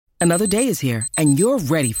Another day is here, and you're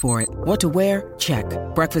ready for it. What to wear? Check.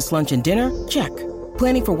 Breakfast, lunch, and dinner? Check.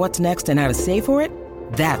 Planning for what's next and how to save for it?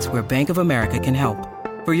 That's where Bank of America can help.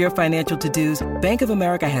 For your financial to-dos, Bank of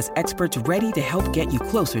America has experts ready to help get you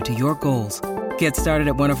closer to your goals. Get started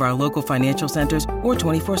at one of our local financial centers or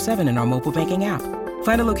 24/7 in our mobile banking app.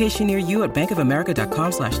 Find a location near you at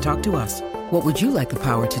bankofamerica.com/talktous. What would you like the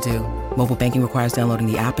power to do? Mobile banking requires downloading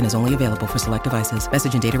the app and is only available for select devices.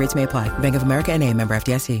 Message and data rates may apply. Bank of America N.A., member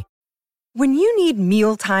FDIC. When you need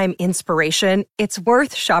mealtime inspiration, it's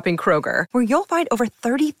worth shopping Kroger, where you'll find over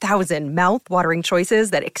 30,000 mouth-watering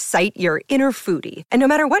choices that excite your inner foodie. And no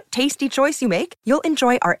matter what tasty choice you make, you'll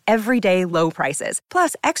enjoy our everyday low prices,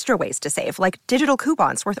 plus extra ways to save, like digital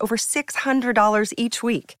coupons worth over $600 each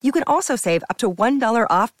week. You can also save up to $1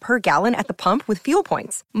 off per gallon at the pump with fuel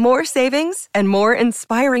points. More savings and more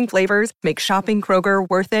inspiring flavors make shopping Kroger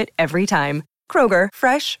worth it every time. Kroger,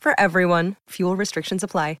 fresh for everyone. Fuel restrictions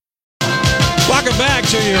apply. Welcome back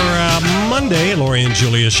to your Monday Lori and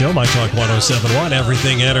Julia show, My Talk 107.1,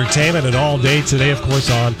 everything entertainment, and all day today, of course,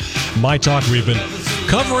 on My Talk. We've been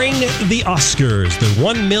covering the Oscars, the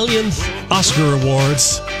 1 millionth Oscar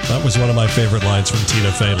Awards. That was one of my favorite lines from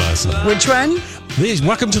Tina Fey last night. Which one?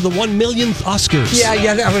 Welcome to the 1 millionth Oscars.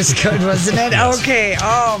 Yeah, that was good, wasn't it? Yes. Okay.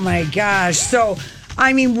 Oh, my gosh. So,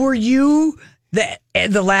 I mean, were you...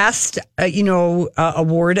 The last,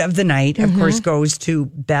 award of the night, of course, goes to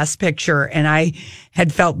Best Picture. And I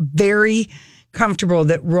had felt very comfortable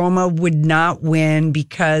that Roma would not win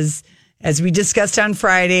because, as we discussed on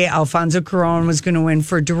Friday, Alfonso Cuarón was going to win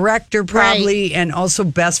for director probably, and also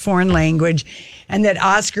Best Foreign Language. And that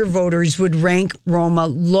Oscar voters would rank Roma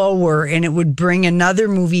lower and it would bring another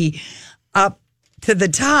movie up to the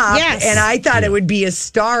top. Yes. And I thought it would be A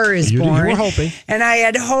Star Is Born. You were hoping. And I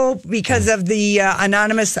had hope because of the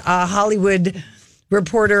anonymous Hollywood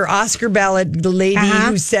reporter Oscar ballot, the lady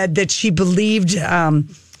who said that she believed,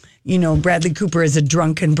 Bradley Cooper is a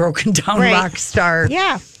drunken, broken down rock star.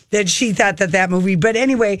 Yeah. That she thought that movie. But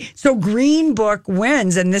anyway, so Green Book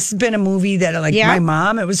wins. And this has been a movie that, my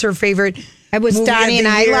mom, it was her favorite. It was movie Donnie of the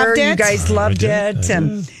and I year. loved it. You guys loved it.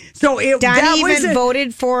 And so Donnie even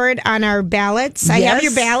voted for it on our ballots. I have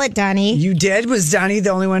your ballot, Donnie. You did? Was Donnie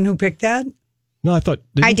the only one who picked that? No, I thought...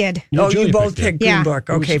 I did. You both picked Green Book.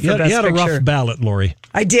 Okay, for Best Picture. You had a rough ballot, Lori.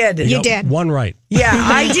 I did. You did. One right. Yeah,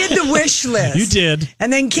 I did the wish list. You did.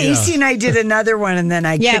 And then Casey and I did another one, and then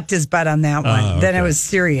I kicked his butt on that one. Then I was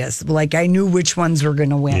serious. Like, I knew which ones were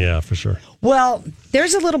going to win. Yeah, for sure. Well...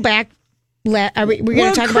 There's a little back... Are we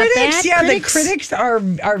going to talk about that? Yeah, the critics are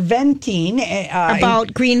venting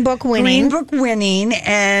about Green Book winning. Green Book winning,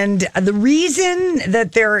 and the reason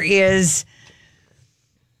that there is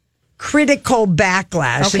critical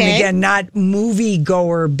backlash, and again, not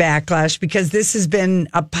moviegoer backlash, because this has been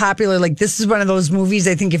a popular, this is one of those movies,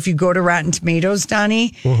 I think if you go to Rotten Tomatoes,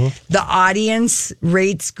 Donnie, the audience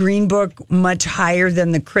rates Green Book much higher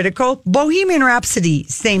than the critical. Bohemian Rhapsody,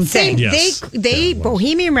 same thing. Yes.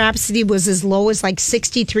 Bohemian Rhapsody was as low as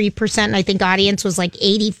 63%, and I think audience was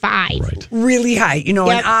 85%. Right. Really high, an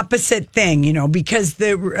opposite thing, because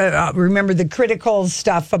remember the critical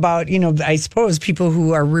stuff about, I suppose people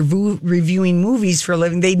who are reviewing movies for a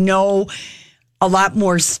living, they know a lot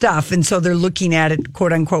more stuff, and so they're looking at it,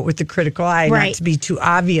 quote unquote, with the critical eye, not to be too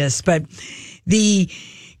obvious. But the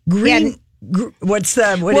green, what is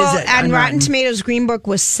it? On Rotten Tomatoes, Green Book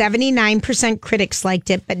was 79% critics liked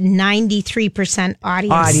it, but 93%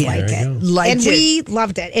 audience liked it. We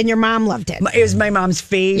loved it, and your mom loved it. It was my mom's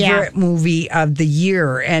favorite movie of the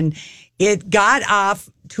year, and it got off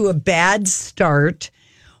to a bad start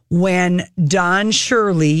when Don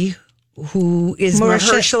Shirley, who is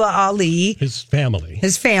Mahershala Ali. His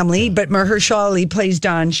family. But Mahershala Ali plays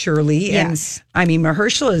Don Shirley. Yes. And, I mean,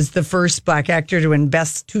 Mahershala is the first black actor to win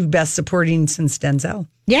two best supporting since Denzel.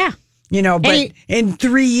 Yeah. But in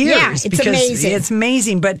 3 years. Yeah, it's amazing. It's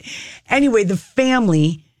amazing. But anyway, the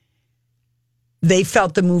family, they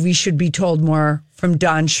felt the movie should be told more from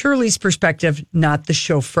Don Shirley's perspective, not the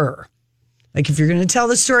chauffeur. If you're going to tell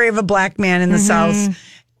the story of a black man in the South,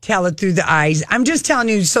 tell it through the eyes. I'm just telling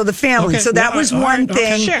you, so the family. Okay. So that was one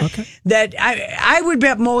thing that I would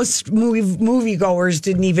bet most moviegoers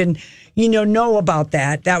didn't even, know about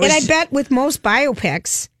that. That was, and I bet with most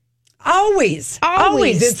biopics. Always.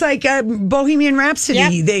 It's like Bohemian Rhapsody.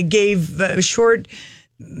 Yep. They gave a short,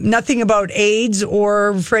 nothing about AIDS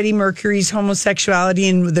or Freddie Mercury's homosexuality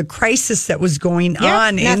and the crisis that was going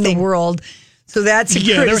on in the world. So that's a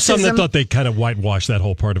criticism. There were some that thought they kind of whitewashed that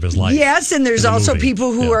whole part of his life. Yes, and there's also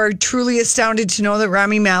people who are truly astounded to know that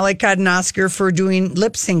Rami Malek got an Oscar for doing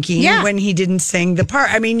lip syncing when he didn't sing the part.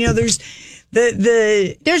 I mean, there's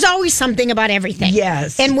There's always something about everything.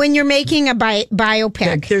 Yes. And when you're making a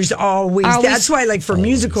biopic, there's always. That's why, like for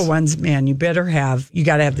musical ones, man, you got to have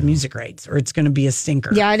the music rights, or it's going to be a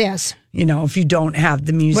stinker. Yeah, it is. If you don't have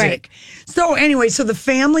the music. Right. So anyway, so the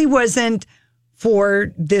family wasn't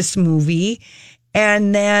for this movie,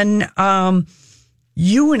 and then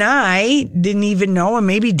you and I didn't even know, and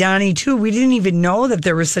maybe Donnie too, we didn't even know that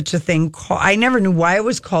there was such a thing. I never knew why it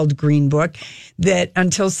was called Green Book, that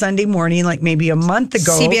until Sunday morning, like maybe a month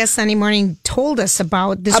ago. CBS Sunday Morning told us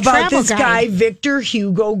about this travel guy, Victor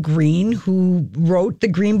Hugo Green, who wrote the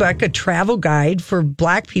Green Book, a travel guide for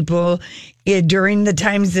Black people during the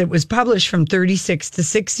times that it was published from 36 to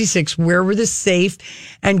 66. Where were the safe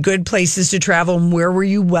and good places to travel, and where were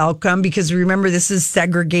you welcome? Because remember, this is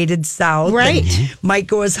segregated South. Right. Might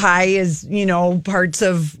go as high as, parts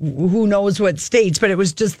of who knows what states, but it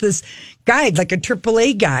was just this guide, like a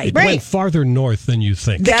AAA guide. It went farther north than you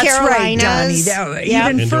think. That's right, Donnie.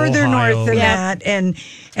 Even further north than that. And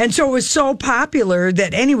so it was so popular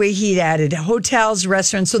that anyway, he'd added hotels,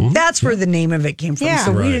 restaurants. So that's where the name of it came from. Yeah.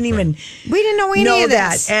 So we didn't even know any of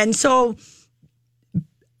that. And so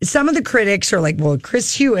some of the critics are like, well,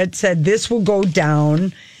 Chris Hewitt said this will go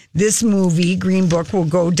down. This movie, Green Book, will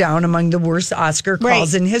go down among the worst Oscar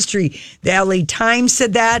calls in history. The LA Times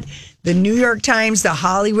said that. The New York Times, the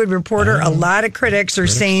Hollywood Reporter, a lot of critics are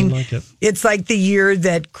saying it's like the year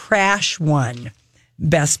that Crash won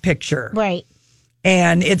Best Picture. Right.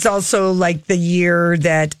 And it's also like the year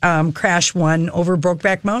that Crash won over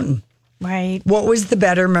Brokeback Mountain. Right. What was the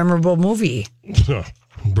better memorable movie?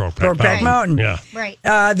 Brokeback Mountain. Yeah. Right.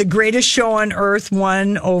 The Greatest Show on Earth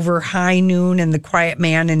won over High Noon and The Quiet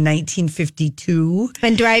Man in 1952.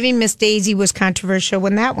 And Driving Miss Daisy was controversial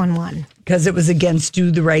when that one won. Because it was against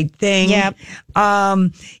Do the Right Thing. Yep.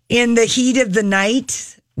 In The Heat of the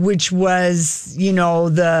Night, which was,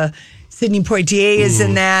 the Sidney Poitier is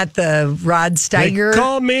in that, the Rod Steiger. They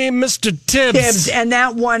call me Mr. Tibbs. And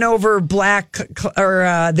that won over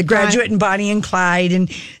The Graduate and Bonnie and Clyde.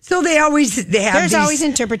 And so there's always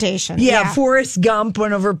interpretation. Yeah, Forrest Gump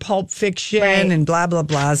went over Pulp Fiction and blah, blah,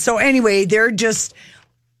 blah. So anyway, they're just,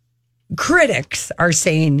 critics are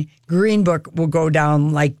saying Green Book will go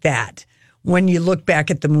down like that when you look back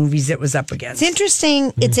at the movies it was up against. It's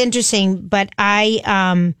interesting. It's interesting, but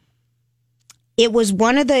it was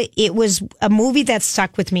a movie that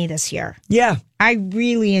stuck with me this year. Yeah. I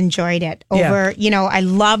really enjoyed it. I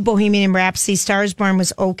love Bohemian Rhapsody. Star is Born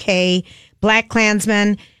was okay. Black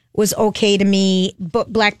Klansman was okay to me.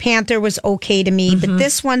 Black Panther was okay to me. But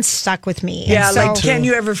this one stuck with me. Yeah, like Can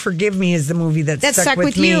You Ever Forgive Me is the movie that stuck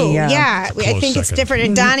with me. You. Yeah, I think it's different.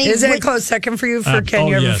 And Donnie, is it a close second for you for Can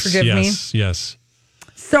You Ever Forgive Me? Yes.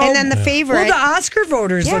 So, and then the favorite. Well, the Oscar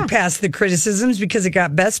voters looked past the criticisms because it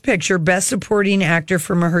got Best Picture, Best Supporting Actor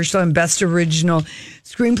for Mahershala, and Best Original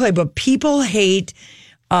Screenplay. But people hate,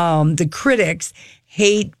 the critics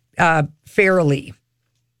hate Farrelly.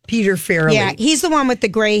 Peter Farrelly. Yeah, he's the one with the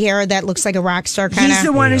gray hair that looks like a rock star kind of. He's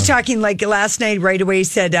the one who's talking like last night right away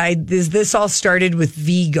said, this all started with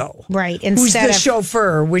Vigo. Right. Who's the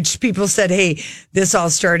chauffeur, which people said, hey, this all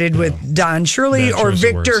started with Don Shirley or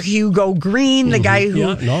Victor Hugo Green, the guy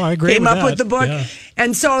who came up with the book. Yeah.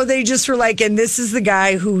 And so they just were like, and this is the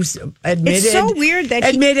guy who's admitted. It's so weird that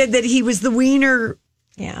that he was the wiener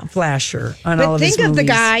flasher on all of his movies. But think of the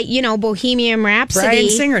guy, Bohemian Rhapsody. Bryan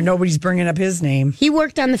Singer, nobody's bringing up his name. He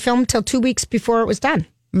worked on the film till 2 weeks before it was done.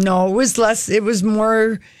 No, it was less. It was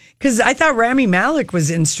more, because I thought Rami Malek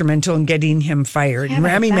was instrumental in getting him fired. And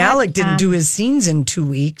Rami Malek didn't do his scenes in 2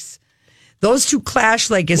 weeks. Those two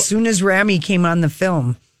clashed like as soon as Rami came on the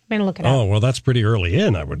film. I'm going to look it up. Oh, well, that's pretty early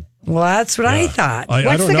in, I would. Well, that's what I thought.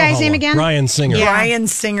 What's the guy's name again? Bryan Singer. Yeah. Bryan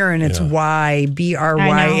Singer, and it's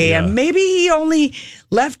Bryan. Maybe he only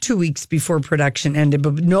left 2 weeks before production ended,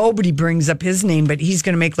 but nobody brings up his name, but he's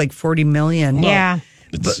going to make like $40 million. Yeah.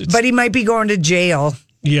 But he might be going to jail.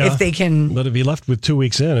 Yeah, if they can. But if he left with 2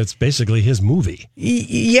 weeks in, it's basically his movie.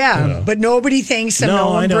 But nobody thanks him.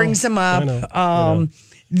 No one brings him up.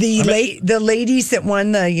 The ladies that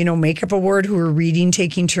won the makeup award who were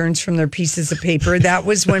taking turns from their pieces of paper, that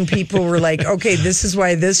was when people were like, okay, this is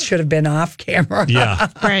why this should have been off camera. Yeah,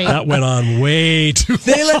 right. That went on way too long.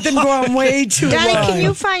 They let them go on way too long. Donnie, can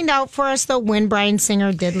you find out for us though when Bryan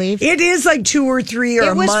Singer did leave? It is like 2 or 3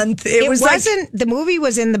 or a month. It wasn't the movie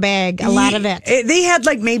was in the bag, a lot of it. They had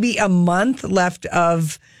like maybe a month left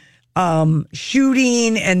of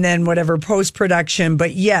shooting and then whatever post-production,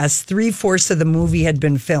 but yes, 3/4 of the movie had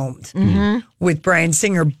been filmed with Bryan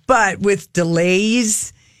Singer, but with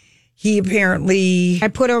delays, he apparently... I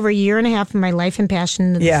put over 1.5 years of my life and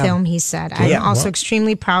passion into the film, he said. I'm also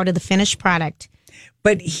extremely proud of the finished product.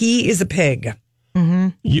 but he is a pig.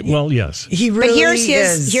 Well, yes. He really But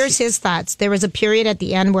is. here's his thoughts. There was a period at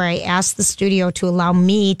the end where I asked the studio to allow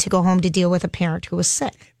me to go home to deal with a parent who was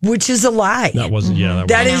sick. Which is a lie. That wasn't, yeah.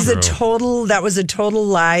 That wasn't is a true. that was a total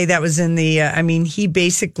lie. That was in the, he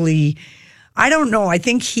basically, I don't know. I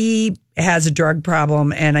think he has a drug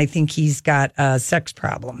problem and I think he's got a sex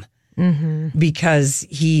problem because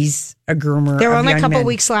he's a groomer. There were of only a young couple men.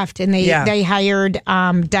 weeks left, and they hired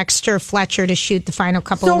Dexter Fletcher to shoot the final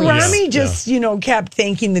couple So of weeks. Rami just, kept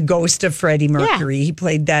thanking the ghost of Freddie Mercury. He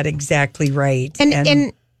played that exactly right.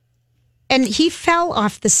 And he fell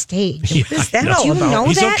off the stage. What is that all Do you about? know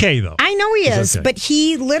He's that? okay, though. I know he He's is, okay. but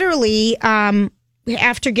he literally,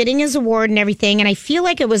 after getting his award and everything, and I feel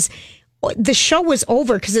like the show was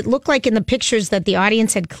over because it looked like in the pictures that the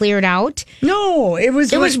audience had cleared out. No, it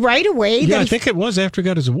was right away. Yeah, that I think it was after he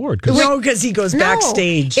got his award. 'cause- No, because he goes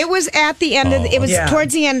backstage. It was at the end of it was Yeah.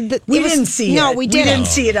 towards the end. We didn't see No, it. we We didn't. didn't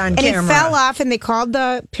see it on and camera. it fell off, and they called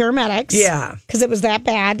the paramedics. Yeah. because it was that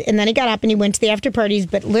bad. And then he got up and he went to the after parties,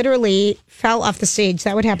 but literally fell off the stage.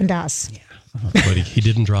 That would happen to us. But he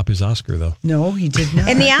didn't drop his Oscar, though. No, he did not.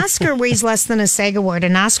 And the Oscar weighs less than a SAG award.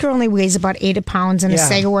 An Oscar only weighs about 8 pounds, and a Yeah.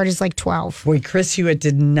 SAG award is like 12. Boy, Chris Hewitt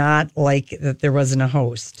did not like that there wasn't a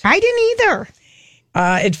host. I didn't either.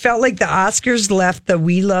 It felt like the Oscars left the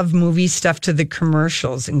We Love movie stuff to the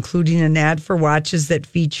commercials, including an ad for watches that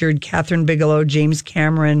featured Catherine Bigelow, James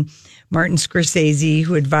Cameron, Martin Scorsese,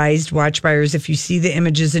 who advised watch buyers, if you see the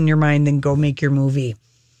images in your mind, then go make your movie.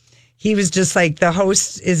 He was just like, the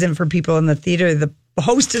host isn't for people in the theater. The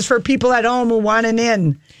host is for people at home who want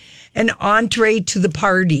an entree to the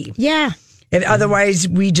party. Yeah. And otherwise,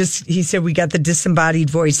 he said, we got the disembodied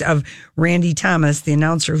voice of Randy Thomas, the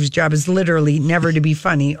announcer whose job is literally never to be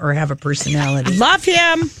funny or have a personality. Love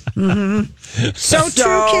him. So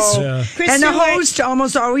true. Chris And the Stewart. host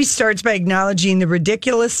almost always starts by acknowledging the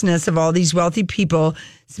ridiculousness of all these wealthy people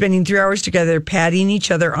spending 3 hours together, patting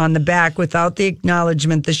each other on the back. Without the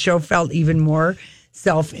acknowledgement, the show felt even more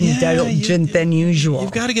self-indulgent than usual.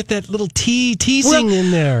 You've got to get that little teasing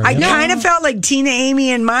in there. I kind of felt like Tina,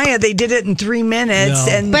 Amy, and Maya. They did it in 3 minutes,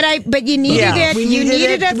 No. and But you needed Yeah, it. we You needed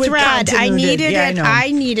needed it a with thread. I continuity. needed Yeah, I it. know.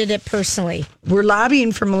 I needed it personally. we're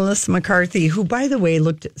lobbying for Melissa McCarthy, who, by the way,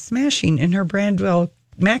 looked smashing in her Brandwell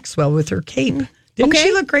Maxwell with her cape. Didn't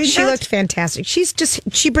she look great? She looked fantastic.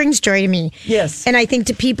 She brings joy to me. Yes. And I think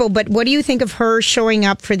to people, but what do you think of her showing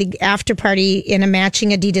up for the after party in a matching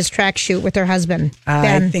Adidas tracksuit with her husband? I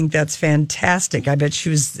Ben? think that's fantastic. I bet she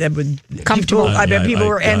was Comfortable. I bet people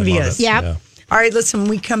were I love envious. it. Yep. Yeah. All right, listen, when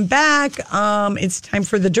we come back, it's time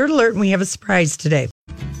for the Dirt Alert, and we have a surprise today.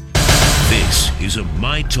 This is a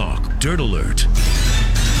My Talk Dirt Alert.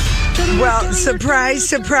 Well, surprise,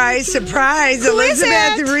 surprise, surprise. Who is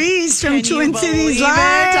Elizabeth it? Reese from Can Twin you Cities believe Live.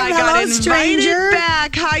 it? I got Hello, invited stranger.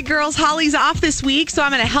 back. Hi, girls. Holly's off this week, so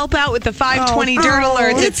I'm going to help out with the 520 Dirt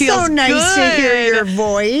Alerts. It It's feels so nice to hear good. your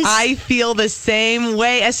voice. I feel the same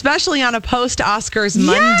way, especially on a post-Oscars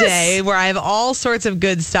Monday where I have all sorts of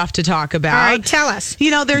good stuff to talk about. All right, tell us.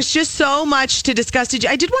 You know, there's just so much to discuss.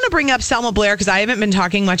 I did want to bring up Selma Blair because I haven't been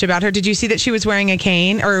talking much about her. Did you see that she was wearing a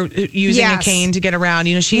cane or using a Yes. cane to get around?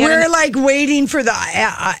 You know, she We're had like waiting for the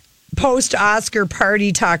post-Oscar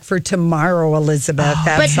party talk for tomorrow, Elizabeth.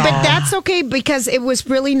 That's But all. that's okay because it was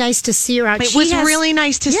really nice to see her out. It She was has- really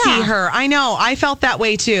nice to see her. I know. I felt that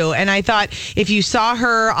way too. And I thought if you saw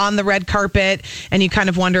her on the red carpet and you kind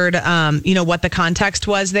of wondered, what the context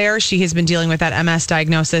was there, she has been dealing with that MS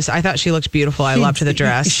diagnosis. I thought she looked beautiful. I loved the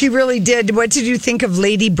dress. She really did. What did you think of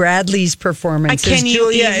Lady Bradley's performance? Can you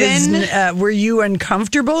were you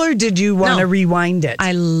uncomfortable or did you want to No. rewind it?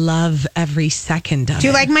 I love every second of it. Do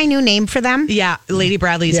you like my new name for them? Yeah, Lady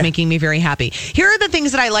Bradley is Yeah. making me very happy. Here are the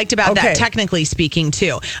things that I liked about Okay. that, technically speaking,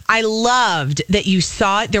 too. I loved that you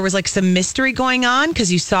saw there was like some mystery going on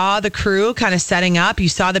because you saw the crew kind of setting up. You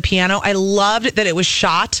saw the piano. I loved that it was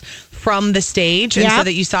shot from the stage and so Yep.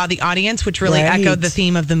 that you saw the audience, which really Right. echoed the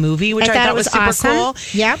theme of the movie, which I I thought thought it was was super awesome. cool.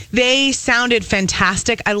 Yep. They sounded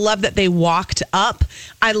fantastic. I love that they walked up.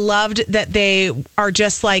 I loved that they are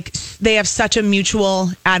just like, they have such a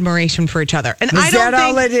mutual admiration for each other. And Is I don't that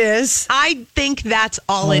think all it is? I think that's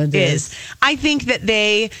all it is. I think that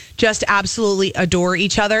they just absolutely adore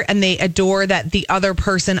each other and they adore that the other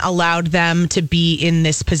person allowed them to be in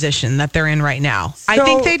this position that they're in right now. I So-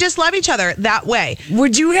 think they just love each other that way.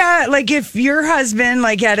 Would you have, like, if your husband,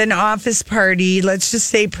 like, at an office party, let's just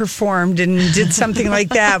say performed and did something like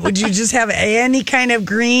that, would you just have any kind of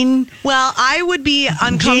green? Well, I would be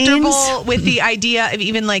uncomfortable with the idea of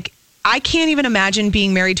even like I can't even imagine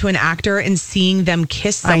being married to an actor and seeing them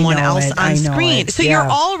kiss someone else on screen. So you're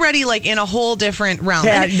already like in a whole different realm.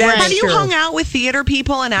 Have you hung out with theater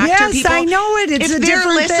people and actor people? Yes, I know it. It's if a they're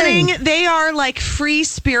different listening, thing. they are like free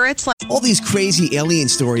spirits. All these crazy alien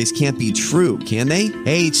stories can't be true, can they?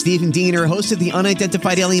 Hey, it's Stephen Diener, host of the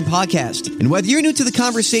Unidentified Alien Podcast. And whether you're new to the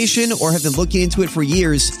conversation or have been looking into it for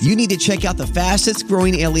years, you need to check out the fastest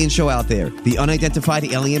growing alien show out there, the Unidentified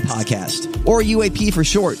Alien Podcast, or UAP for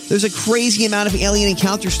short. There's a crazy amount of alien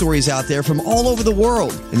encounter stories out there from all over the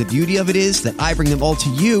world. And the beauty of it is that I bring them all to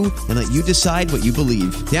you and let you decide what you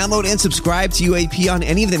believe. Download and subscribe to UAP on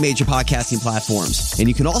any of the major podcasting platforms. And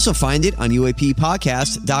you can also find it on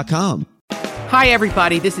UAPpodcast.com. Hi,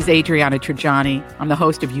 everybody. This is Adriana Trajani. I'm the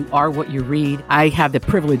host of You Are What You Read. I have the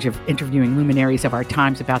privilege of interviewing luminaries of our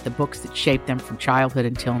times about the books that shaped them from childhood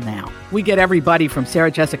until now. We get everybody from Sarah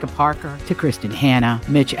Jessica Parker to Kristen Hanna,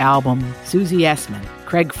 Mitch Albom, Susie Essman,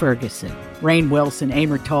 Craig Ferguson, Rainn Wilson,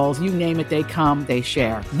 Amor Tolls, you name it, they come, they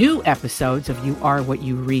share. New episodes of You Are What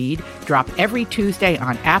You Read drop every Tuesday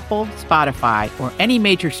on Apple, Spotify, or any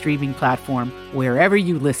major streaming platform wherever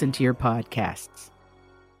you listen to your podcasts.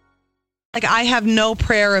 Like, I have no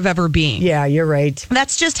prayer of ever being. Yeah, you're right.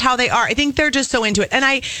 That's just how they are. I think they're just so into it.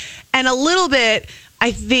 And a little bit,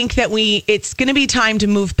 I think that it's going to be time to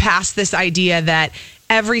move past this idea that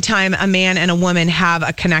every time a man and a woman have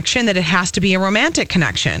a connection, that it has to be a romantic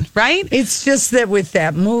connection, right? It's just that with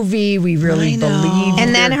that movie, we really believe.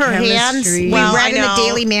 And then her chemistry. hands, we read in the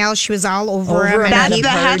Daily Mail, she was all over him. That's the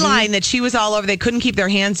headline, that she was all over. They couldn't keep their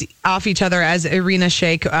hands off each other as Irina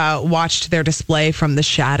Shayk watched their display from the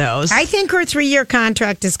shadows. I think her 3-year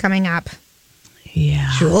contract is coming up.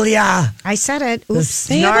 Yeah. Julia. I said it. Oops.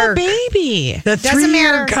 They have a baby. The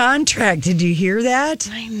 3-year contract. Did you hear that?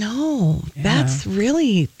 I know. Yeah. That's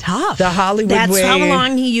really tough. The Hollywood That's way. How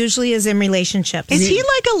long he usually is in relationships. Is he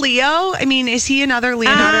like a Leo? I mean, is he another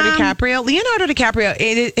Leonardo DiCaprio? Leonardo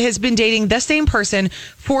DiCaprio has been dating the same person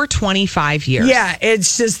for 25 years. Yeah,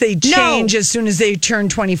 it's just they change as soon as they turn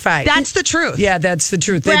 25. That's the truth. Yeah, that's the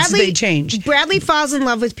truth. They change. Bradley falls in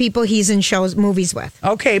love with people he's in movies with.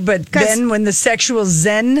 Okay, but then when the sexual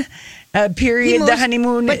zen period, the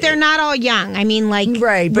honeymoon. But they're not all young. I mean, like,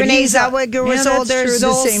 right, but Renee Zellweger was older.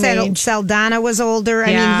 Zoe Saldana was older.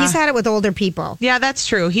 I mean, he's had it with older people. Yeah, that's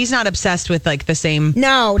true. He's not obsessed with like the same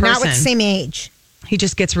No, person. not with the same age. He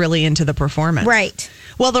just gets really into the performance. Right.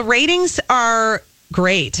 Well, the ratings are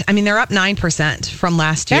great. I mean, they're up 9% from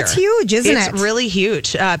last year. That's huge, isn't it? It's really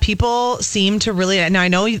huge. People seem to really, now I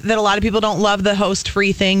know that a lot of people don't love the host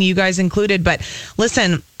free thing, you guys included, but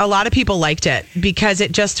listen, a lot of people liked it because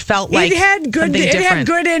it just felt like it had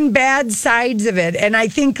good and bad sides of it. And I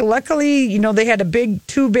think luckily, they had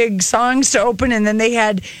two big songs to open, and then they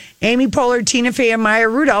had Amy Poehler, Tina Fey, and Maya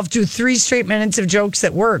Rudolph do 3 straight minutes of jokes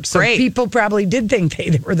that worked. So people probably did think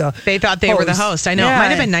they were the They thought they were the host. I know. Yeah. It might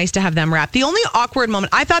have been nice to have them rap. The only awkward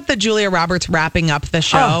moment, I thought the Julia Roberts wrapping up the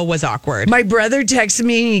show was awkward. My brother texted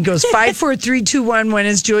me, and he goes, 5, 4, 3, 2, 1, when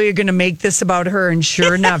is Julia going to make this about her? And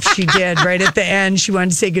sure enough, she did. Right at the end, she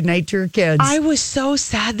wanted to say goodnight to her kids. I was so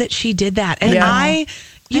sad that she did that. And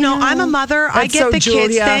I'm a mother. I get the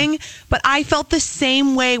kids thing, but I felt the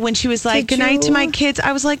same way when she was like, goodnight to my kids.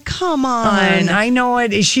 I was like, come on. I know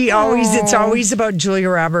it. It's always about Julia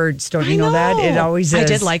Roberts. Don't you know that? It always is. I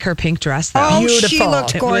did like her pink dress, though. Oh, beautiful. She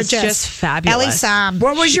looked gorgeous. It was just fabulous. Ellie Saab.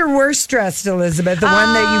 What was your worst dress, Elizabeth? The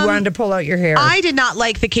one that you wanted to pull out your hair? I did not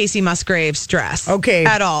like the Casey Musgraves dress. Okay.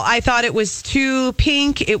 At all. I thought it was too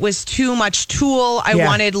pink. It was too much tulle. I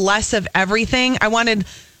wanted less of everything. I wanted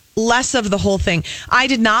less of the whole thing. I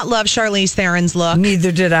did not love Charlize Theron's look.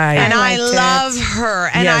 Neither did I. And I love her.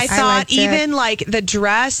 And Yes. I thought even like the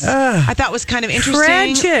dress, I thought was kind of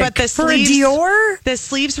interesting. Tragic. But the For sleeves, Dior? the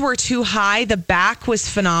sleeves were too high. The back was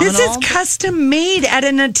phenomenal. This is custom made at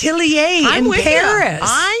an atelier I'm in with Paris. you.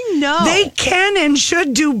 I know. They can and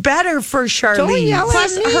should do better for Charlize.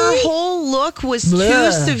 Plus, her whole look was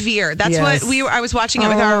too severe. That's what I was watching it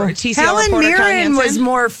with our TCL Helen reporter, Kelly Mirren was Hansen.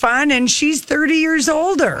 more fun, and she's 30 years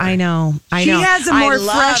older. I know. She has a more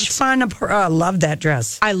fresh, fun. Love that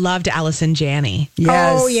dress. I loved Allison Janney.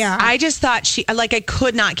 Yes. Oh, yeah. I just thought I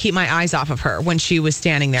could not keep my eyes off of her when she was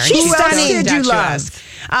standing there. Who else so did you love? statuesque.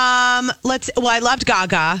 I loved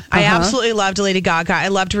Gaga. I absolutely loved Lady Gaga. I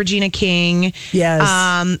loved Regina King. Yes.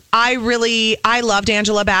 I loved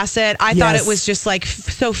Angela Bassett. I thought it was just like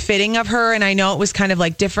so fitting of her, and I know it was kind of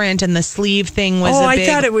like different, and the sleeve thing was I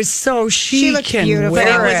thought it was so chic. She looked and beautiful. but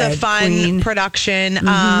it wear was a fun queen. production.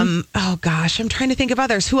 Oh gosh, I'm trying to think of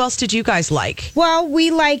others. Who else did you guys like? Well,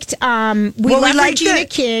 we liked Regina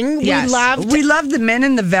King. Yes. We loved the men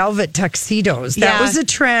in the velvet tuxedos. That was a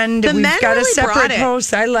trend. The We've men got really a separate brought it.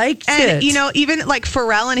 post. I liked it. And even like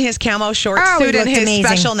Pharrell in his camo short Oh, he suit and looked his amazing.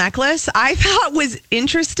 special necklace, I thought was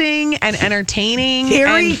interesting and entertaining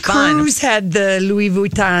Terry and fun. Crews had the Louis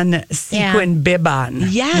Vuitton sequin bib on.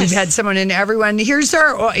 Yes. We've had someone in everyone. Here's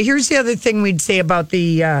the other thing we'd say about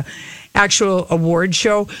the actual award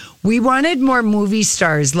show. We wanted more movie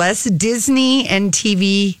stars, less Disney and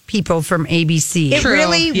TV people from ABC. It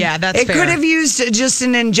really, Yeah, that's It fair. could have used just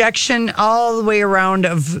an injection all the way around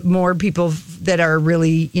of more people that are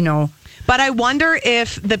really, But I wonder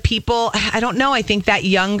if the people, I don't know, I think that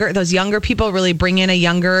those younger people really bring in a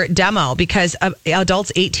younger demo because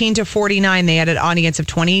adults 18 to 49, they had an audience of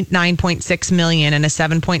 29.6 million and a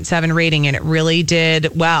 7.7 rating, and it really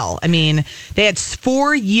did well. I mean, they had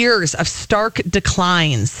 4 years of stark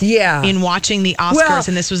declines in watching the Oscars,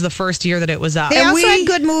 and this was the first year that it was up. They also had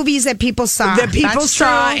good movies that people saw. that people That's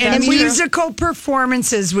saw, true. and That's true. musical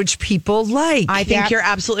performances, which people like. I think you're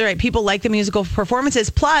absolutely right. People like the musical performances.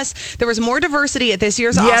 Plus, there was more diversity at this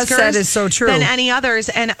year's Yes, Oscars that is so true. than any others.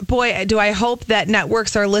 And boy, do I hope that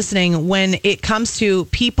networks are listening when it comes to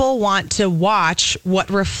people want to watch what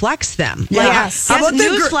reflects them. Yes. Like, How about the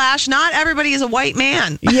newsflash, not everybody is a white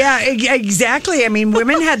man. Yeah, exactly. I mean,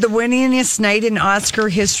 women had the winningest night in Oscar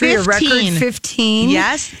history, a record 15.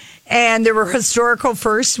 Yes. And there were historical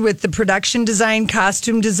firsts with the production design,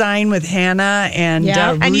 costume design with Hannah and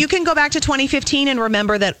and you can go back to 2015 and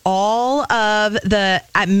remember that all of the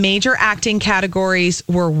major acting categories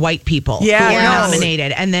were white people who were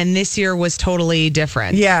nominated. And then this year was totally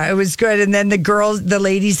different. Yeah, it was good. And then the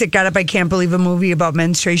ladies that got up, I can't believe a movie about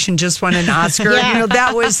menstruation just won an Oscar.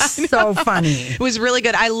 That was so funny. It was really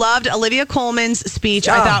good. I loved Olivia Colman's speech.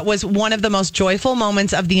 I thought was one of the most joyful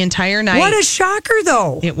moments of the entire night. What a shocker,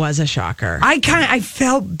 though. It was a shocker. I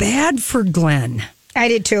felt bad for Glenn. I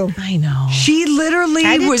did too. I know. She literally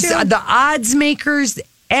I did was too. the odds makers,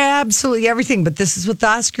 absolutely everything. But this is what the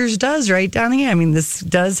Oscars does, right, Donnie? I mean, this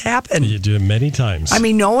does happen. You do it many times. I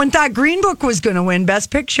mean, no one thought Green Book was going to win Best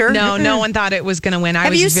Picture. No one thought it was going to win. I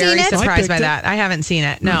Have was you seen very it? surprised I by picked that. I haven't seen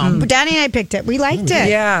it. No. But Donnie and I picked it. We liked it.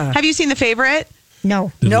 Yeah. Have you seen The Favorite?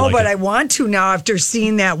 No. No, like but it. I want to now after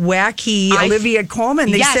seeing that wacky I- Olivia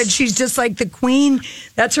Colman. They Yes. said she's just like the queen.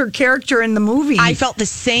 That's her character in the movie. I felt the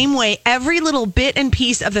same way. Every little bit and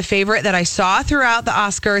piece of The Favorite that I saw throughout the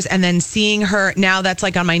Oscars, and then seeing her now, that's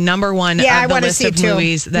like on my number one Yeah, I of the wanna list see of it too.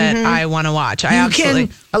 movies that I want to watch. I absolutely.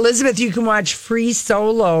 Elizabeth, you can watch Free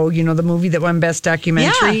Solo, the movie that won Best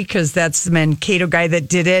Documentary, Yeah. because that's the Mankato guy that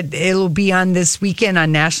did it. It'll be on this weekend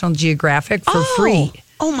on National Geographic for free.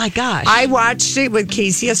 Oh my gosh. I watched it with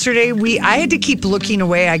Casey yesterday. I had to keep looking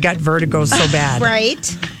away. I got vertigo so bad.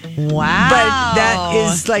 Right? Wow. But that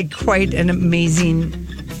is like quite an amazing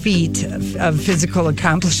feat of physical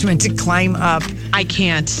accomplishment to climb up. I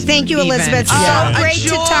can't. Thank you, even. Elizabeth. Yeah. So great to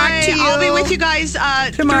talk to you. I'll be with you guys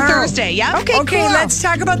Tomorrow. through Thursday. Yeah. Okay, Okay, cool. let's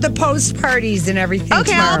talk about the post parties and everything.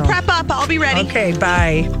 Okay, tomorrow. I'll prep up. I'll be ready. Okay,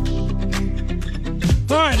 bye.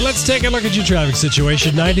 All right, let's take a look at your traffic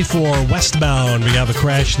situation. 94 westbound. We have a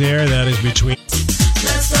crash there. That is between.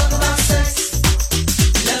 Let's talk about sex.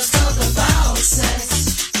 Let's talk about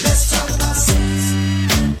sex. Let's talk about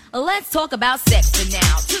sex. Let's talk about sex and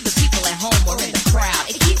now to the people at home or in the crowd.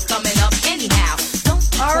 It keeps coming up anyhow.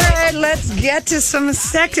 All right, let's get to some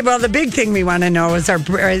sex. Well, the big thing we want to know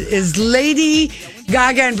is Lady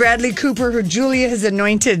Gaga and Bradley Cooper, who Julia has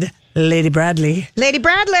anointed Lady Bradley. Lady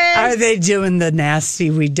Bradley. Are they doing the nasty?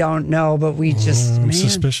 We don't know, but we just I'm man.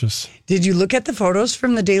 suspicious. Did you look at the photos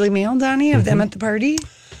from the Daily Mail, Donnie, of them at the party?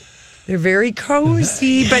 They're very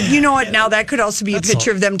cozy, but you know what? Now that could also be a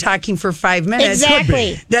picture of them talking for 5 minutes.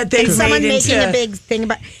 Exactly. That they and someone made making into, a big thing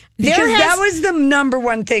about. because that was the number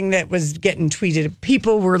one thing that was getting tweeted.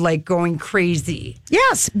 People were like going crazy.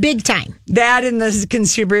 Yes, big time. That and the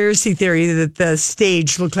conspiracy theory that the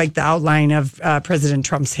stage looked like the outline of President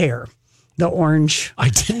Trump's hair. The orange. I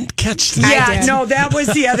didn't catch that. Yeah, no, that was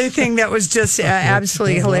the other thing that was just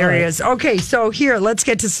absolutely hilarious. Okay, so here, let's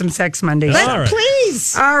get to some Sex Mondays. All right.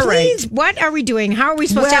 Please. All right. Please. What are we doing? How are we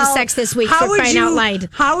supposed to have sex this week for crying out loud?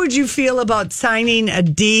 How would you feel about signing a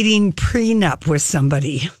dating prenup with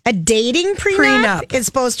somebody? A dating prenup is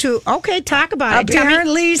supposed to, okay, talk about it.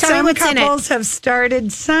 Apparently, Tell me some what's in it. couples have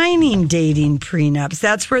started signing dating prenups.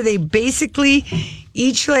 That's where they basically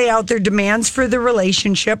each lay out their demands for the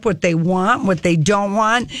relationship, what they want, what they don't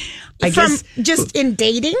want. I guess just in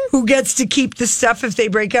dating? Who gets to keep the stuff if they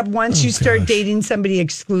break up once you start dating somebody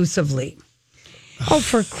exclusively. Oh,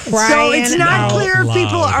 for crying So it's not out clear if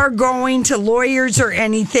people loud. are going to lawyers or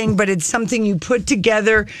anything, but it's something you put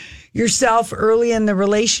together yourself early in the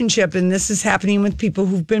relationship. And this is happening with people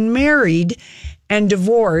who've been married and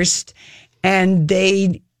divorced, and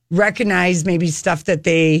they recognize maybe stuff that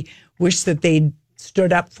they wish that they'd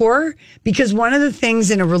stood up for. Because one of the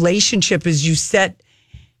things in a relationship is you set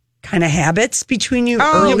kind of habits between you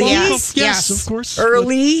early. Yes, of course.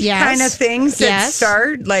 Early Yes. kind of things that Yes.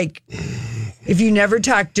 start like if you never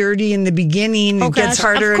talk dirty in the beginning, it gets gosh,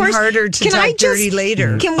 harder of and course. harder to Can I talk dirty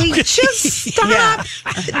later. Can we just stop?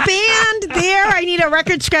 Band there. I need a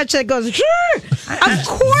record scratch that goes, of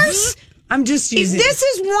course. I'm just using This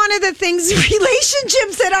is one of the things,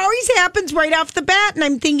 relationships that always happens right off the bat. And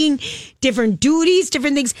I'm thinking different duties,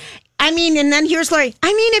 different things. I mean, and then here's Lori.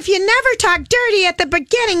 I mean, if you never talk dirty at the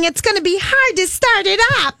beginning, it's going to be hard to start it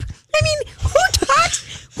up. I mean,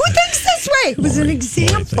 who thinks this way? It was an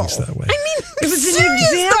example. Thinks that way. I mean, It was an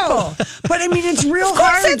serious, example. though. But I mean, it's real Of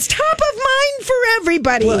course, hard. it's top of mind for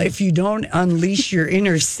everybody. Well, if you don't unleash your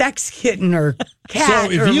inner sex kitten or cat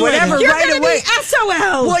So if or you whatever You're right going to away. be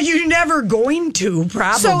SOL. Well, you're never going to,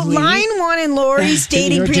 probably. So line one in Lori's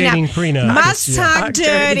dating Your prenup. dating prenup. Must Yeah. talk Talk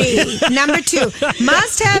dirty. dirty. Number 2,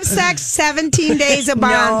 must have sex 17 days a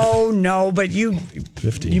month. No, but you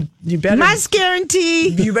 50. you better Must guarantee.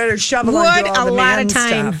 you better shovel Would onto all a the lot man of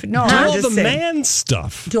time. stuff. No, Do I'm all just the saying. man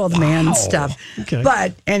stuff. Do all the man stuff. Okay.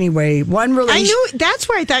 But anyway, one I relationship. knew that's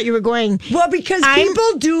where I thought you were going. Well, because I'm-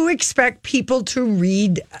 people do expect people to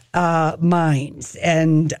read minds,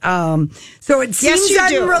 and so it Yes, seems you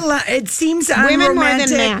do. it seems Women more unromantic.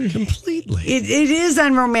 than men. Completely. It is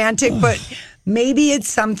unromantic, but maybe it's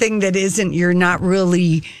something that isn't. You're not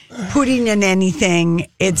really putting in anything.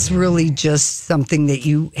 It's really just something that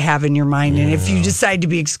you have in your mind. And if you decide to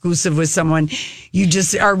be exclusive with someone, you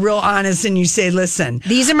just are real honest and you say, "Listen,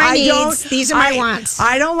 These are my I needs. don't- These are my wants."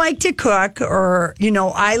 I don't like to cook, or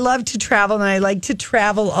I love to travel, and I like to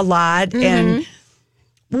travel a lot, and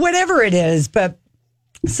whatever it is, but."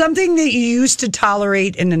 Something that you used to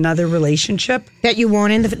tolerate in another relationship. That you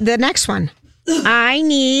won't in the next one. I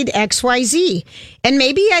need XYZ. And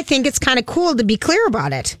maybe I think it's kind of cool to be clear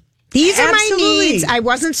about it. These are my Absolutely. needs. I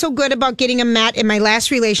wasn't so good about getting them met in my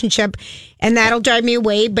last relationship, and that'll drive me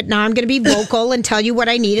away. But now I'm going to be vocal and tell you what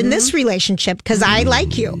I need in this relationship because I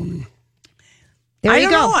like you. There I you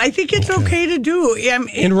don't go. know. I think it's okay to do.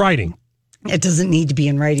 In writing. It doesn't need to be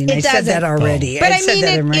in writing. I said that doesn't. already. But I said mean,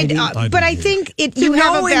 that in writing. but I think you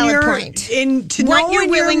have a valid point. To What know you're in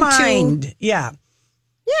your willing to- mind. Yeah.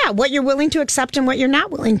 Yeah, what you're willing to accept and what you're not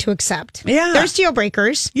willing to accept. Yeah. There's deal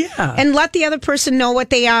breakers. Yeah. And let the other person know what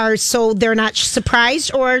they are so they're not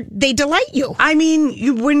surprised or they delight you. I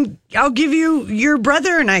mean, I'll give you your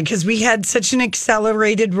brother and I, because we had such an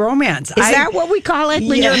accelerated romance. Is that what we call it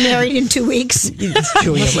when Yeah. you're married in 2 weeks? It's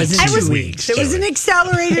true. It wasn't 2 weeks. It was an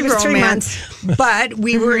accelerated It was 3 romance. But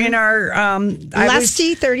we were in our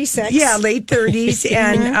Lusty 36. Yeah, late 30s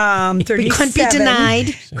and 37. Couldn't be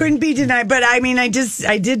denied. Couldn't be denied. But I mean, I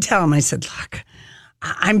did tell him, I said, look,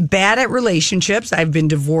 I'm bad at relationships. I've been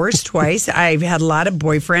divorced twice. I've had a lot of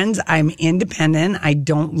boyfriends. I'm independent. I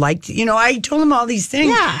don't like to, I told him all these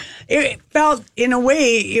things. Yeah. It felt, in a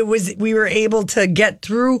way, we were able to get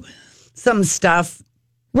through some stuff.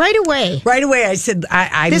 Right away. Right away, I said,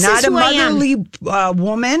 I'm This not is a who I am. motherly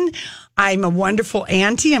woman. I'm a wonderful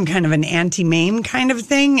auntie. I'm kind of an Auntie Mame kind of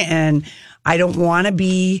thing. And I don't want to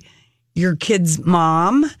be your kid's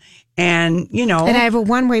mom. And, And I have a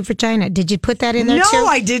one-way vagina. Did you put that in there no, too?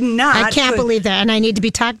 I did not. I can't but believe that. And I need to be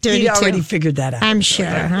talked dirty He'd already too. figured that out. I'm sure.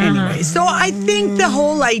 Anyway, so I think the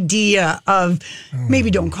whole idea of maybe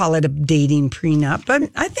don't call it a dating prenup, but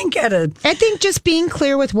I think I think just being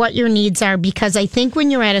clear with what your needs are, because I think when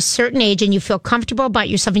you're at a certain age and you feel comfortable about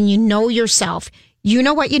yourself and you know yourself, you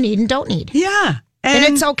know what you need and don't need. Yeah. And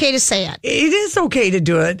it's okay to say it. It is okay to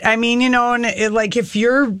do it. I mean, like if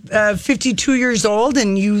you're 52 years old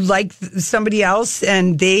and you like somebody else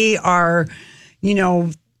and they are,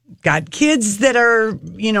 got kids that are,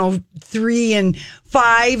 3 and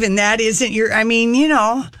 5 and that isn't your,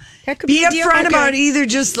 That could be a deal upfront breaker. about either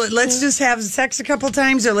just let's just have sex a couple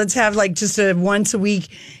times or let's have like just a once a week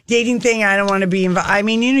dating thing. I don't want to be involved. I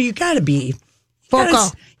mean, you got to be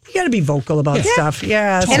Vocal. You got to be vocal about stuff.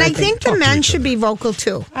 Yeah. And I think the men should be vocal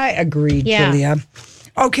too. I agree, Yeah. Julia.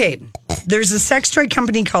 Okay, there's a sex toy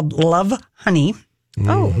company called Love Honey.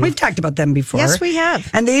 Oh, we've talked about them before. Yes, we have.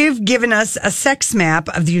 And they've given us a sex map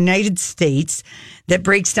of the United States that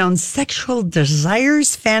breaks down sexual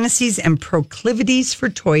desires, fantasies, and proclivities for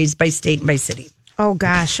toys by state and by city. Oh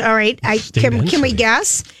gosh! All right, can we city.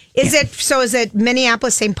 guess? Is it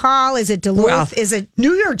Minneapolis, St. Paul? Is it Duluth? Well, is it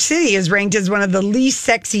New York City is ranked as one of the least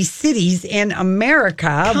sexy cities in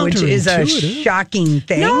America, which is a shocking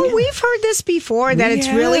thing. No, we've heard this before, that it's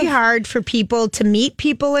really hard for people to meet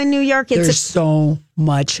people in New York. There's so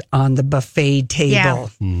much on the buffet table.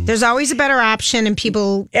 Yeah. There's always a better option, and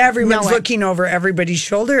people Everyone's know it. looking over everybody's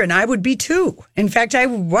shoulder, and I would be too. In fact, I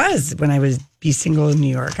was when I was be single in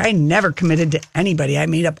New York. I never committed to anybody. I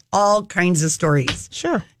made up all kinds of stories.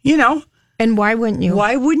 Sure. You know. And why wouldn't you?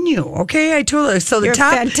 Why wouldn't you? Okay, I told her. So the You're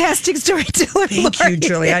top. a fantastic storyteller. Thank you,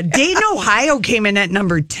 Julia. Dayton, Ohio came in at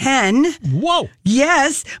number 10. Whoa.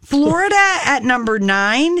 Yes. Florida at number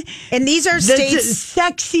 9. And these are The states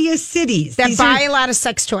sexiest cities. that These buy are a lot of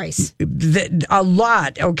sex toys. a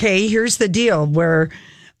lot. Okay, here's the deal where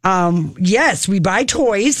yes, we buy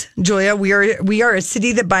toys, Julia. We are a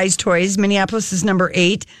city that buys toys. Minneapolis is number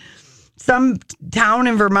 8. Some town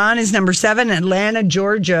in Vermont is number 7. Atlanta,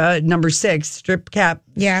 Georgia, number 6. Strip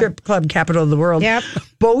club capital of the world. Yep.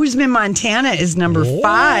 Bozeman, Montana is number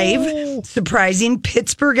 5. Surprising.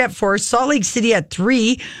 Pittsburgh at 4. Salt Lake City at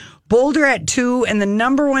 3. Boulder at 2. And the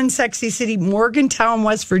number 1 sexy city, Morgantown,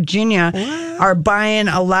 West Virginia, are buying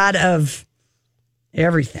a lot of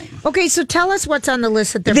everything. Okay, so tell us what's on the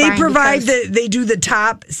list that they're They buying. provide because- they do the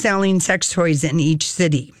top selling sex toys in each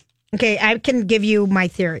city. Okay, I can give you my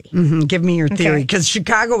theory. Give me your theory, Okay. because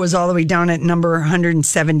Chicago was all the way down at number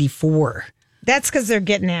 174. That's because they're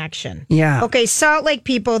getting action. Yeah. Okay, Salt Lake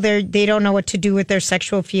people, they don't know what to do with their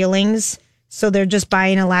sexual feelings, so they're just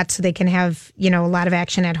buying a lot so they can have, a lot of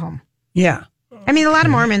action at home. Yeah. I mean, a lot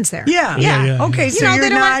of Mormons there. Yeah. Okay, so they you're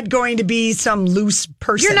don't not going to be some loose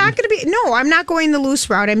person. You're not going to be. No, I'm not going the loose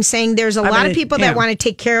route. I'm saying there's a lot of people that want to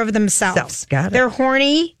take care of themselves. Got it. They're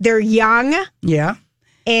horny. They're young. Yeah.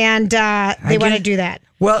 And they want to do that.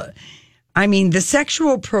 Well, I mean, the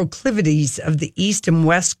sexual proclivities of the East and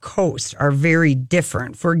West Coast are very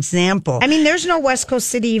different. For example, I mean, there's no West Coast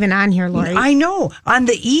city even on here, Lori. I know. On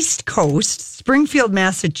the East Coast, Springfield,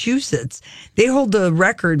 Massachusetts, they hold the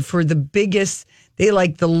record for the biggest.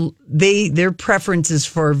 Their preferences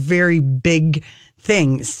for very big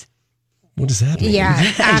things. What does that mean? Yeah,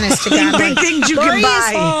 honest to God. Big things you Lori can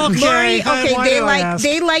buy. Lori, okay, Why do I ask?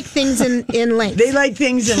 they like things in length. They like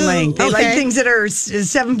things in length. They like Okay. things that are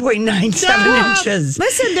 7.97 inches.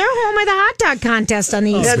 Listen, they're home of the hot dog contest on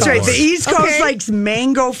the East That's Coast. right. The East Coast Okay. likes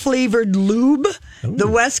mango flavored lube. The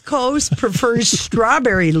West Coast prefers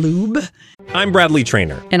strawberry lube. I'm Bradley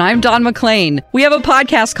Trainer. And I'm Don McClain. We have a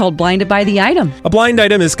podcast called Blinded by the Item. A blind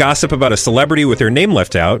item is gossip about a celebrity with their name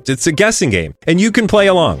left out. It's a guessing game, and you can play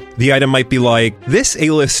along. The item might be like, this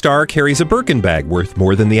A-list star carries a Birkin bag worth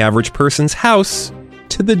more than the average person's house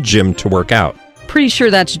to the gym to work out. Pretty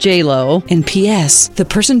sure that's J-Lo. And P.S. the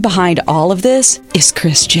person behind all of this is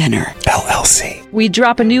Kris Jenner, LLC. We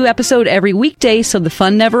drop a new episode every weekday so the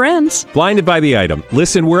fun never ends. Blinded by the Item.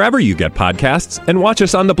 Listen wherever you get podcasts and watch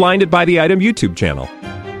us on the Blinded by the Item YouTube channel.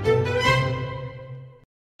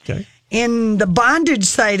 Okay. In the bondage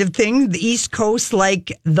side of things, the East Coast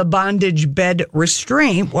like the bondage bed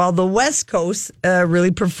restraint, while the West Coast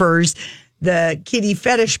really prefers the kitty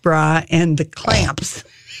fetish bra and the clamps.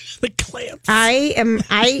 The clamps.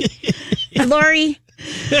 Lori,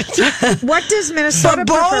 what does Minnesota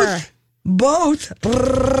prefer? Both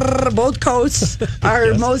coasts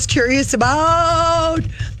are most curious about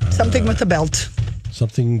something with a belt.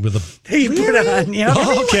 Something with a... That you put on. Yep.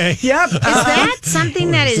 Oh, okay. Yep. Is that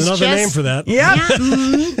something that There's is another just... name for that.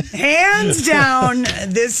 Yep. Hands down,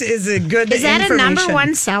 this is a good Is that a information. number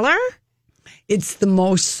one seller? It's the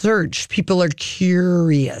most searched. People are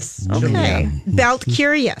curious. Okay. Belt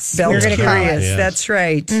curious. Belt we're gonna call it. curious. Yes. That's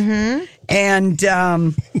right. Mm-hmm. And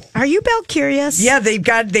Are you belt curious? yeah, they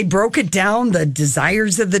broke it down. The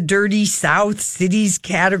desires of the dirty South, cities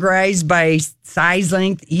categorized by size,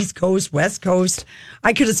 length, East Coast, West Coast.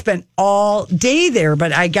 I could have spent all day there,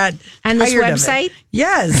 but I got On this tired of it. website?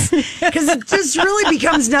 Yes, because it just really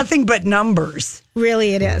becomes nothing but numbers.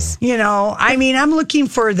 Really, it is. You know, I mean, I'm looking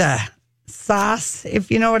for the sauce, if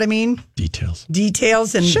you know what I mean.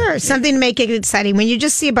 Details and Sure, something to make it exciting. When you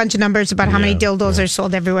just see a bunch of numbers about how many dildos are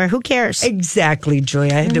sold everywhere, who cares? Exactly,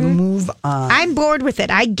 Julia. I had to move on. I'm bored with it.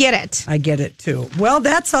 I get it. I get it too. Well,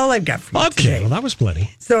 that's all I've got for you Okay, today. well, that was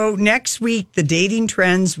plenty. So next week, the dating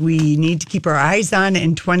trends we need to keep our eyes on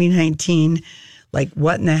in 2019. Like,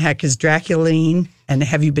 what in the heck is Draculine, and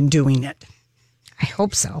have you been doing it? I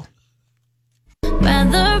hope so.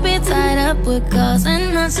 Rather be tied up with calls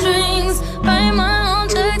and not strings. Write my own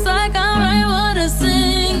checks like I write what I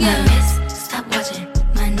sing. Yeah. My wrist, stop watching.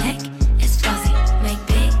 My neck is flossy. Make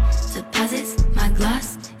big deposits. My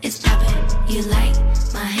gloss is popping. You like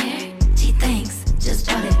my hair? Gee, thanks. Just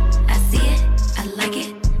bought it.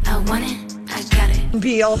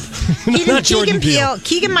 Peele.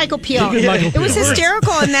 Keegan Michael Peele. Keegan-Michael It was Peele.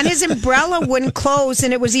 hysterical, and then his umbrella wouldn't close,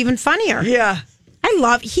 and it was even funnier. Yeah.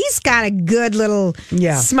 He's got a good little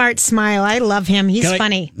smart smile. I love him. He's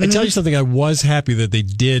funny. I tell you something, I was happy that they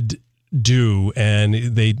did do, and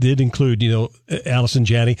they did include, Allison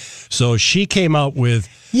Janney. So she came out with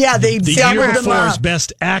they the year doubled them before's up.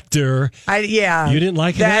 best actor. You didn't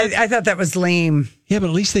like that? I thought that was lame. Yeah, but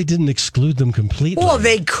at least they didn't exclude them completely. Well,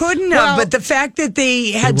 they couldn't have, but the fact that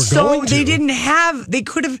they had they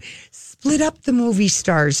could have split up the movie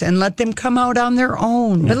stars and let them come out on their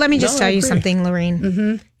own. But let me just tell you something, Lorene.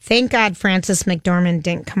 Mm-hmm. Thank God Frances McDormand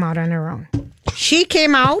didn't come out on her own. She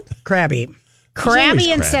came out crabby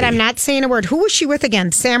and said, "I'm not saying a word." Who was she with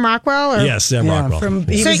again? Sam Rockwell? Or? Yes, Sam Rockwell.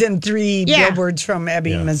 He was in 3 billboards from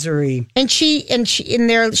Ebbing, Missouri. And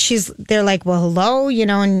they're like, "Well, hello,"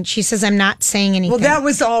 and she says, "I'm not saying anything." Well, that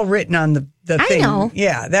was all written on the thing. I know.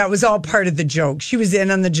 Yeah, that was all part of the joke. She was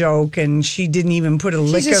in on the joke, and she didn't even put a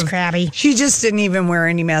lick just of crabby. She just didn't even wear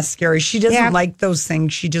any mascara. She doesn't like those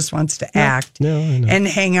things. She just wants to act and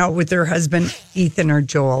hang out with her husband, Ethan or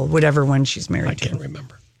Joel, whatever one she's married to. I can't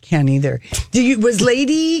remember. Can't either. Was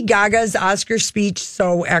Lady Gaga's Oscar speech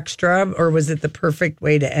so extra, or was it the perfect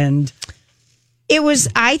way to end?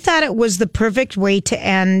 I thought it was the perfect way to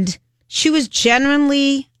end. She was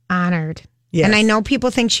genuinely honored. Yes. And I know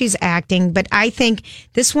people think she's acting, but I think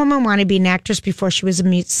this woman wanted to be an actress before she was a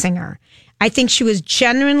mute singer. I think she was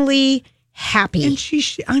genuinely happy. And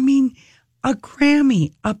a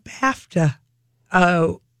Grammy, a BAFTA,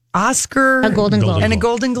 a Oscar, a Golden Globe. And a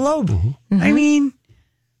Golden Globe. Mm-hmm. I mean,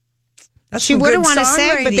 that's she would have wanted to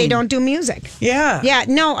sing, but they don't do music. Yeah. Yeah.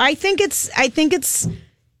 No, I think it's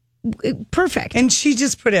perfect. And she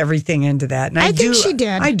just put everything into that. And I think she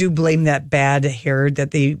did. I do blame that bad hair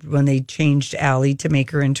that when they changed Allie to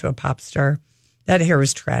make her into a pop star. That hair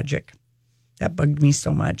was tragic. That bugged me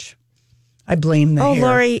so much. I blame the hair. Oh,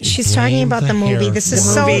 Lori, she's talking about the movie. This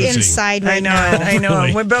is so inside right now. I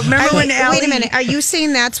know. But remember when Allie... Wait a minute. Are you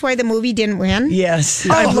saying that's why the movie didn't win? Yes.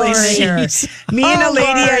 Oh, I blame Lori. the hair. Me and a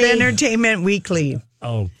lady at Entertainment Weekly.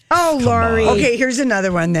 Oh, Lori. Okay, here's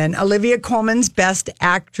another one then. Olivia Colman's Best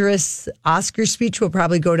Actress Oscar speech will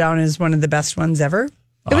probably go down as one of the best ones ever.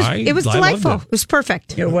 It was delightful. It was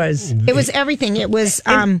perfect. It was. It was everything. It was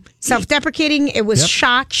self-deprecating. It was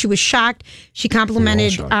shocked. She was shocked. She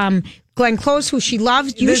complimented Glenn Close, who she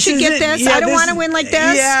loved. You should get this. I don't want to win like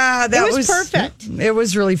this. Yeah, it was perfect. It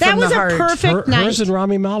was really from the heart. That was a perfect night. Hers and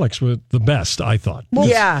Rami Malek's were the best, I thought. Well,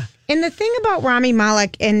 yeah. And the thing about Rami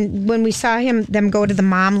Malek, and when we saw them go to the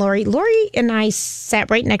mom, Lori and I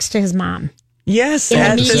sat right next to his mom. Yes, in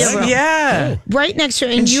the media room. Yeah, right next to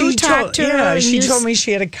her. And you talked to her. Yeah, she told me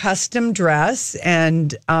she had a custom dress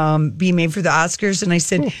and be made for the Oscars. And I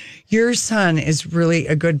said, "Your son is really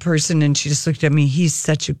a good person." And she just looked at me. He's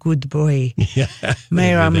such a good boy. Yeah,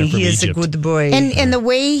 my Rami, he is a good boy. And the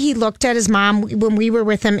way he looked at his mom when we were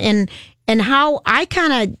with him, and how I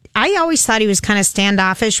always thought he was kind of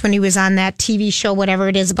standoffish when he was on that TV show, whatever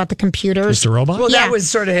it is about the computers. Mr. Robot? Well, that was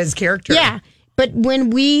sort of his character. Yeah. But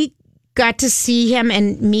when we got to see him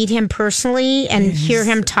and meet him personally and hear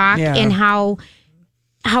him talk and how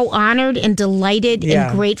honored and delighted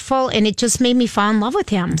and grateful, and it just made me fall in love with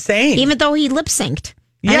him. Same. Even though he lip synced.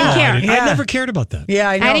 I didn't care. I never cared about that. Yeah,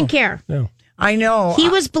 I know. I didn't care. No. I know. He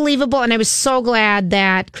was believable, and I was so glad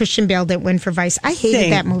that Christian Bale didn't win for Vice. I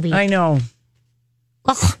hated that movie. I know.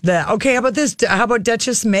 Okay, how about this? How about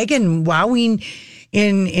Duchess Meghan wowing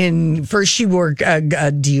in first she wore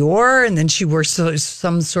Dior, and then she wore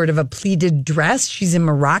some sort of a pleated dress. She's in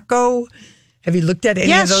Morocco. Have you looked at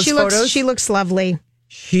any of those photos? She looks lovely.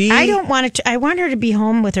 I don't want it. I want her to be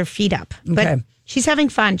home with her feet up. But she's having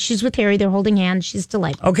fun. She's with Harry. They're holding hands. She's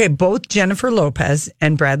delightful. Okay, both Jennifer Lopez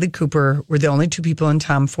and Bradley Cooper were the only two people in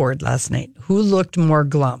Tom Ford last night. Who looked more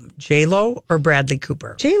glum, J-Lo or Bradley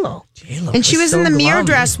Cooper? J-Lo. And she was in the mirror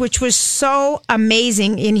dress, which was so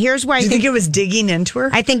amazing. And here's why I think it was digging into her.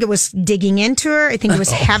 I think it was digging into her. I think it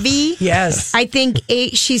was heavy. Yes. I think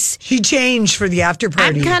she changed for the after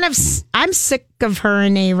party. I'm sick of her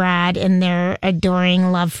and A-Rod and their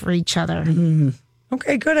adoring love for each other. Mm-hmm.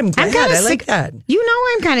 Okay, good. I'm glad. I like that. You know,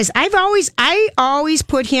 I'm kind of. I always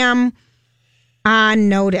put him on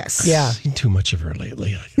notice. Yeah, seen too much of her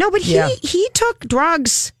lately. No, but he took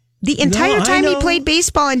drugs the entire time he played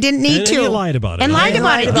baseball and didn't need to. He lied about it. And lied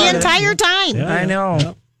about it the entire time. Yeah, I know.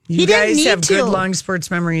 Yeah. You guys have good long sports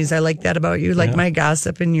memories. I like that about you. Like my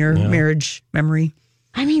gossip and your marriage memory.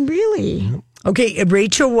 I mean, really. Yeah. Okay,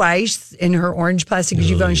 Rachel Weisz in her orange plastic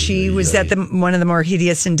Givenchy was that one of the more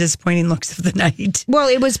hideous and disappointing looks of the night. Well,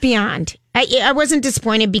 it was beyond. I wasn't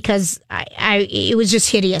disappointed because it was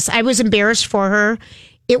just hideous. I was embarrassed for her.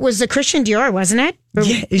 It was a Christian Dior, wasn't it?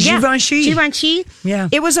 Givenchy. Givenchy. Yeah.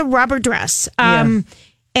 It was a rubber dress.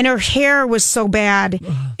 And her hair was so bad.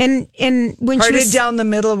 And when Parted she was down the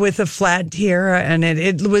middle with a flat tiara, and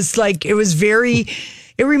it was like, it was very,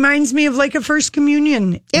 it reminds me of like a First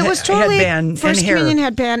Communion it was totally headband First and hair. Communion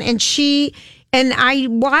headband. And I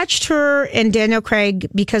watched her and Daniel Craig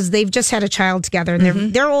because they've just had a child together,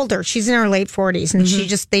 and they're older. She's in her late 40s, and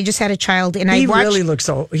they just had a child. And he really looked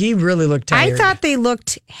tired. I thought they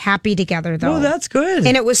looked happy together, though. Oh, that's good.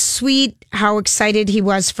 And it was sweet how excited he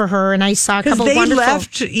was for her. And I saw a couple of wonderful. They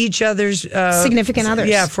left each other's significant others.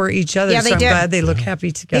 Yeah, for each other. Yeah, they so I'm did. glad they look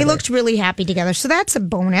happy together. They looked really happy together. So that's a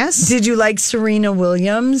bonus. Did you like Serena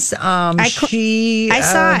Williams? I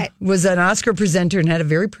saw it. Was an Oscar presenter and had a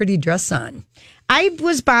very pretty dress on. I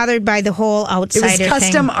was bothered by the whole outsider thing. It was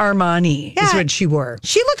custom thing. Armani is what she wore.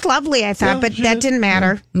 She looked lovely, I thought, but that didn't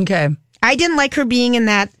matter. Okay. I didn't like her being in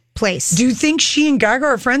that place. Do you think she and Gaga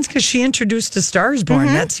are friends? Because she introduced A Star is Born.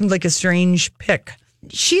 That seemed like a strange pick.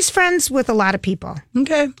 She's friends with a lot of people.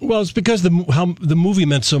 Okay. Well, it's because how the movie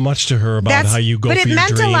meant so much to her about how you go for your dreams.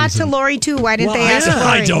 But it meant a lot to Lori, too. Why didn't they ask Lori?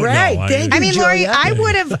 I don't know. Thank you, mean, Lori, Julia. I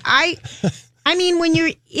would have... I mean,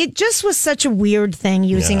 it just was such a weird thing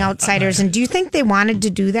using outsiders. And do you think they wanted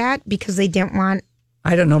to do that because they didn't want...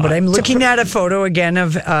 I don't know, but I'm looking at a photo again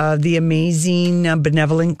of the amazing,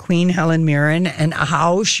 benevolent Queen Helen Mirren and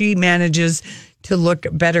how she manages to look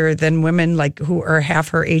better than women like who are half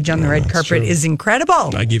her age on the red carpet is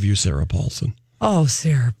incredible. I give you Sarah Paulson. Oh,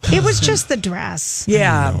 Sarah Paulson. It was just the dress.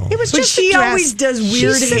 Yeah. It was but just she the dress. always does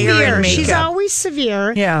weird She's hair severe. and makeup. She's always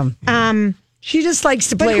severe. Yeah. She just likes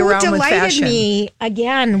to play around with fashion. But who delighted me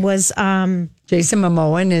again was Jason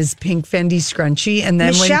Momoa in his pink Fendi scrunchie, and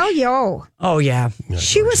then Michelle Yeoh. Oh yeah,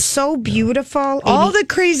 she was so beautiful. All the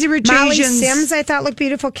Crazy Rich Molly Asians. Sims, I thought looked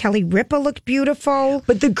beautiful. Kelly Ripa looked beautiful.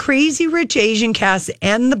 But the Crazy Rich Asian cast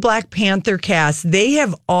and the Black Panther cast, they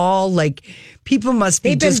have all people must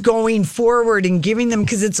be just going forward and giving them,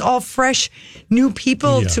 because it's all fresh, new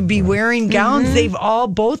people to be wearing gowns. They've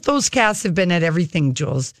both those casts have been at everything,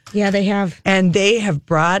 Jules. Yeah, they have. And they have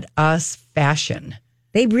brought us fashion.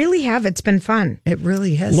 They really have. It's been fun. It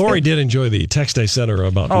really has. Lori did enjoy the text I sent her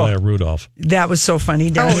about Maya Rudolph. That was so funny.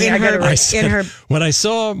 When I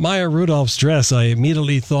saw Maya Rudolph's dress, I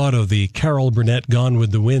immediately thought of the Carol Burnett Gone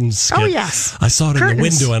with the Wind skit. Oh, yes. I saw it in the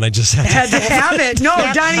window and I just had to have it. No,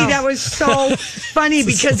 Donnie, that was so funny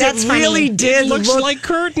because it really did. It looks like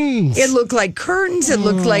curtains. It looked like curtains. It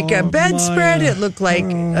looked like a bedspread. It looked like,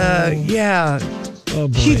 Oh,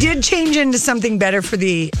 she did change into something better for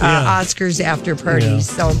the Oscars after party. Yeah.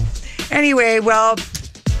 So anyway, well,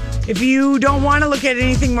 if you don't want to look at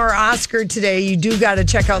anything more Oscar today, you do got to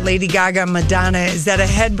check out Lady Gaga and Madonna. Is that a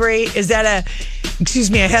headlock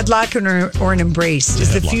or an embrace?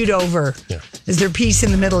 Is the feud over? Yeah. Is there peace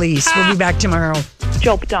in the Middle East? We'll be back tomorrow.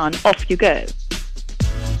 Job done. Off you go.